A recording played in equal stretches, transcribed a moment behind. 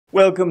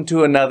Welcome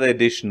to another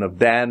edition of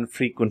Dan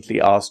Frequently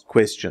Asked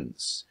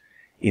Questions.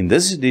 In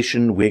this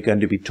edition, we're going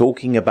to be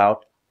talking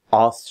about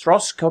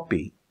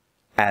arthroscopy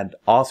and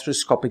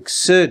arthroscopic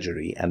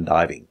surgery and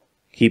diving.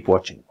 Keep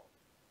watching.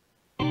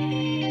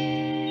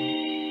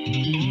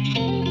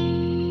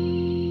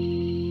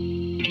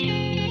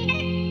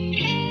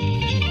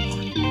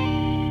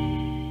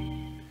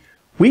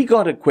 We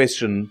got a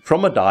question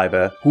from a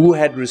diver who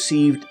had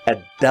received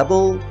a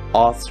double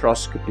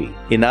arthroscopy.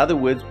 In other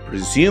words,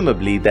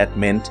 presumably that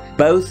meant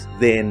both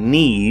their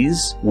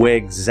knees were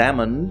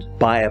examined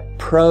by a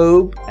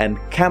probe and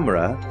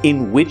camera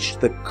in which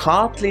the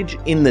cartilage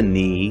in the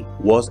knee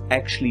was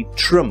actually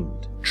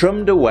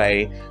trimmed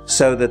away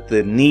so that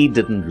the knee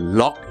didn't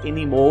lock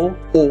anymore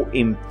or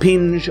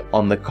impinge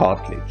on the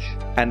cartilage.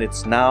 And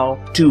it's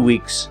now 2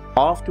 weeks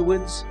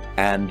afterwards,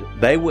 and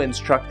they were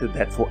instructed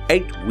that for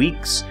 8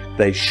 weeks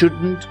they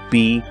shouldn't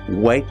be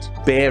weight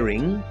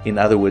bearing, in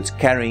other words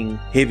carrying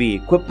heavy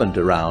equipment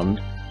around,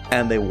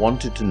 and they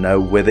wanted to know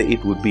whether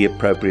it would be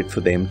appropriate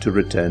for them to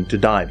return to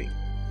diving.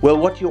 Well,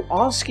 what you're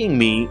asking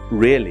me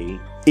really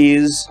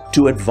is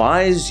to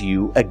advise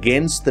you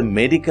against the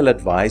medical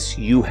advice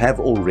you have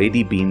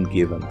already been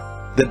given.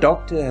 The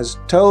doctor has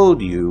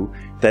told you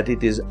that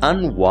it is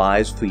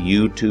unwise for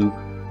you to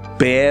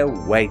bear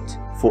weight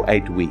for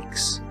 8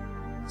 weeks.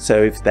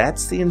 So if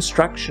that's the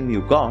instruction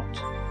you got,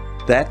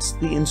 that's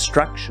the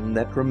instruction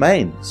that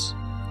remains.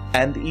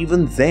 And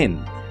even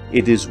then,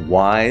 it is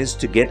wise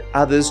to get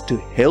others to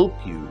help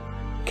you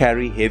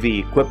carry heavy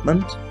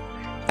equipment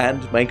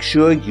and make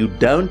sure you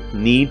don't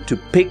need to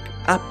pick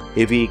up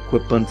heavy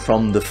equipment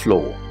from the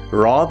floor.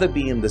 Rather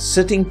be in the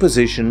sitting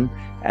position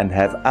and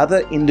have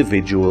other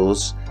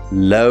individuals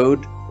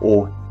load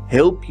or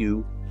help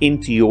you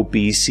into your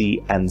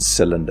BC and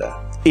cylinder.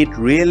 It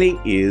really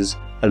is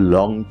a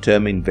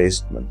long-term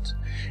investment.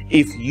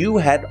 If you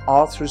had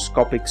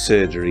arthroscopic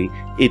surgery,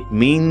 it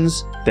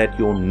means that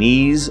your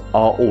knees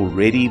are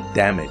already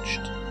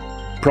damaged,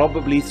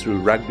 probably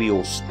through rugby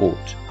or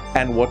sport.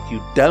 And what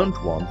you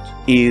don't want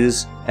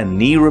is a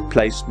knee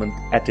replacement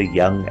at a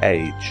young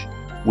age,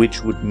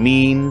 which would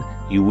mean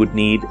you would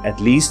need at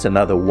least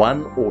another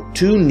 1 or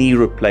 2 knee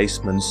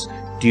replacements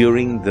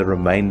during the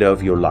remainder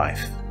of your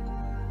life.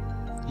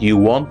 You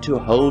want to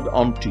hold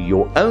on to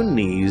your own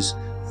knees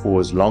for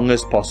as long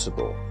as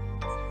possible.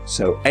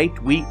 So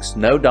 8 weeks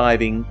no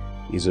diving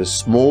is a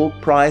small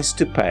price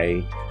to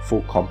pay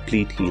for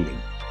complete healing.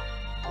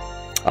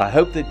 I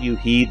hope that you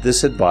heed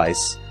this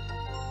advice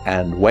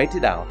and wait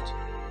it out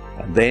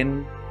and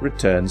then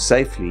return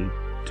safely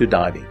to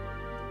diving.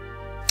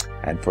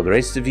 And for the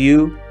rest of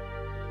you,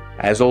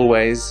 as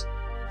always,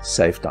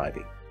 safe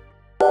diving.